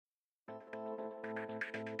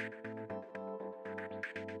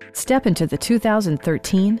Step into the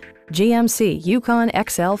 2013 GMC Yukon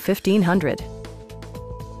XL 1500.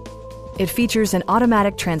 It features an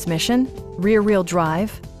automatic transmission, rear-wheel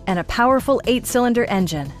drive, and a powerful 8-cylinder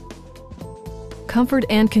engine. Comfort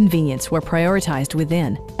and convenience were prioritized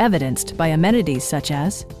within, evidenced by amenities such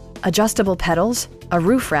as adjustable pedals, a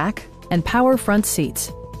roof rack, and power front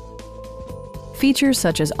seats. Features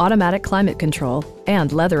such as automatic climate control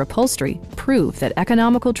and leather upholstery prove that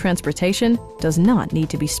economical transportation does not need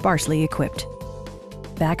to be sparsely equipped.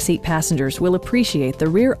 Backseat passengers will appreciate the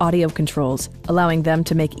rear audio controls, allowing them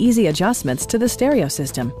to make easy adjustments to the stereo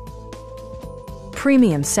system.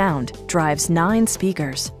 Premium sound drives 9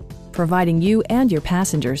 speakers, providing you and your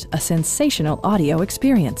passengers a sensational audio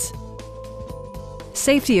experience.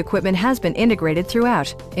 Safety equipment has been integrated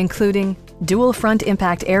throughout, including dual front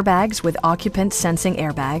impact airbags with occupant sensing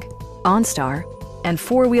airbag, OnStar, and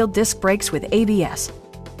 4-wheel disc brakes with ABS.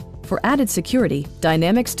 For added security,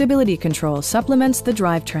 dynamic stability control supplements the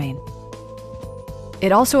drivetrain.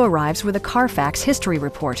 It also arrives with a Carfax history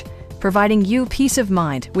report, providing you peace of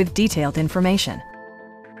mind with detailed information.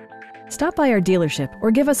 Stop by our dealership or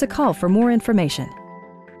give us a call for more information.